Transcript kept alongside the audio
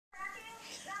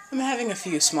I'm having a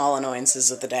few small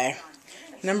annoyances of the day.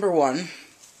 Number one,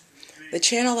 the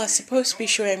channel that's supposed to be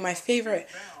showing my favorite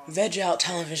veg-out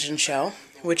television show,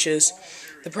 which is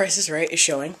The Price is Right, is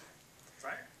showing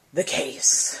The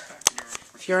Case.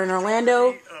 If you're in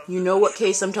Orlando, you know what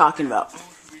case I'm talking about.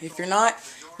 If you're not,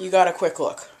 you got a quick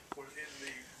look.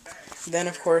 Then,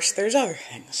 of course, there's other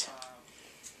things.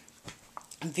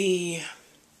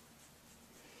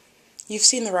 You've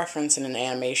seen the reference in an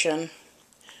animation.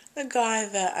 The guy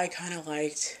that I kind of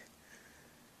liked,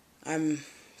 I'm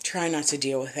trying not to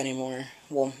deal with anymore.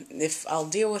 Well, if I'll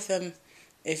deal with him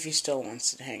if he still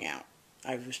wants to hang out.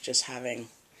 I was just having...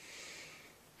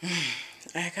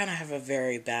 I kind of have a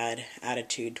very bad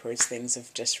attitude towards things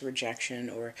of just rejection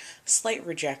or slight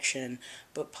rejection,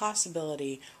 but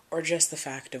possibility, or just the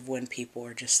fact of when people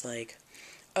are just like,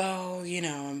 oh, you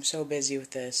know, I'm so busy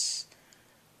with this.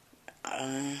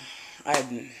 The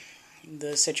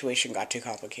situation got too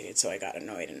complicated, so I got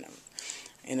annoyed,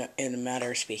 and in a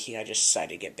matter of speaking, I just decided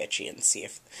to get bitchy and see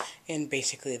if, and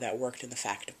basically that worked in the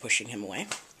fact of pushing him away.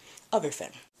 Other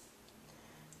thing,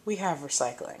 we have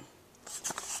recycling.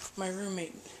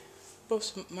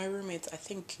 Both my roommates, I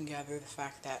think, can gather the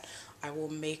fact that I will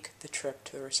make the trip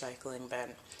to the recycling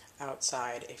bin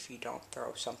outside if you don't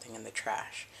throw something in the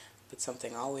trash. But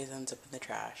something always ends up in the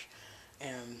trash.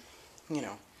 And, you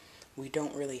know, we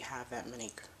don't really have that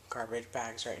many garbage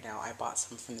bags right now. I bought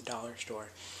some from the dollar store.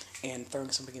 And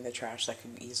throwing something in the trash that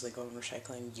could easily go in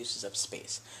recycling uses up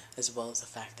space. As well as the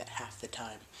fact that half the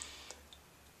time,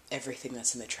 everything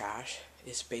that's in the trash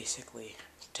is basically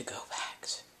to-go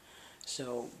bags.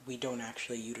 So we don't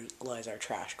actually utilize our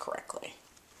trash correctly.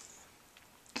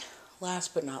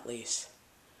 Last but not least,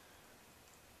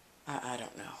 I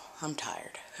don't know. I'm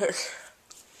tired.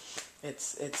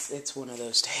 It's one of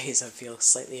those days I feel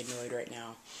slightly annoyed right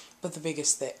now. But the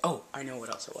biggest thing... Oh, I know what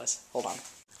else it was. Hold on.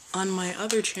 On my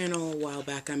other channel a while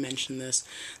back I mentioned this,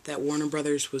 that Warner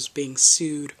Brothers was being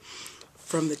sued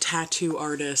from the tattoo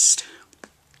artist.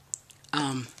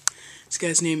 This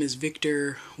guy's name is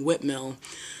Victor Whitmill,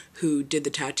 who did the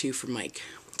tattoo for Mike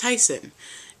Tyson.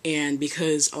 And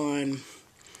because on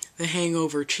The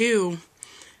Hangover 2,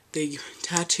 they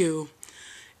tattoo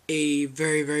a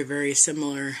very, very, very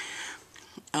similar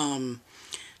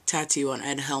tattoo on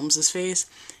Ed Helms' face,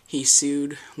 he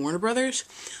sued Warner Brothers.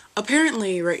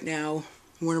 Apparently, right now,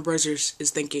 Warner Brothers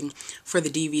is thinking for the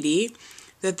DVD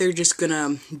that they're just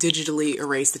gonna digitally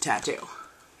erase the tattoo.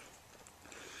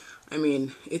 I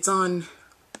mean, it's on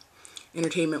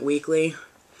Entertainment Weekly.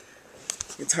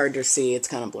 It's hard to see, it's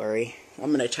kind of blurry. I'm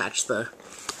going to attach the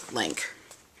link.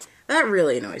 That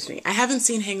really annoys me. I haven't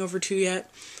seen Hangover 2 yet.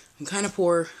 I'm kind of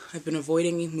poor. I've been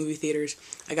avoiding movie theaters.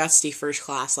 I got to see First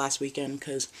Class last weekend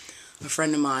because a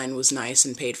friend of mine was nice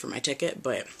and paid for my ticket,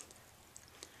 but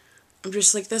I'm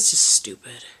just like, that's just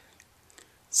stupid.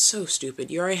 It's so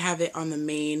stupid. You already have it on the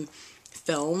main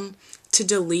film. To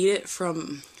delete it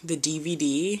from the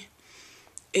DVD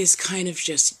is kind of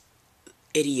just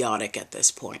idiotic at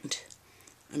this point.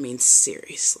 I mean,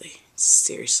 seriously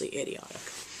idiotic.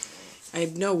 I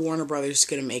know Warner Brothers is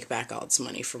going to make back all its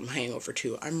money from Hangover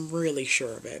 2. I'm really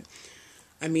sure of it.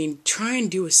 I mean, try and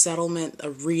do a settlement,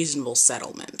 a reasonable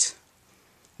settlement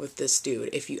with this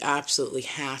dude if you absolutely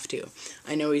have to.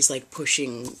 I know he's like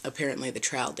pushing apparently the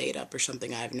trial date up or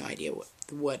something. I have no idea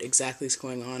what exactly is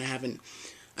going on.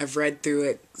 I've read through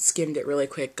it, skimmed it really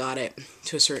quick, got it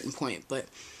to a certain point, but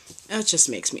that just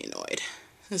makes me annoyed.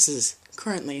 This is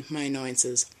currently my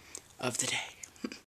annoyances of the day.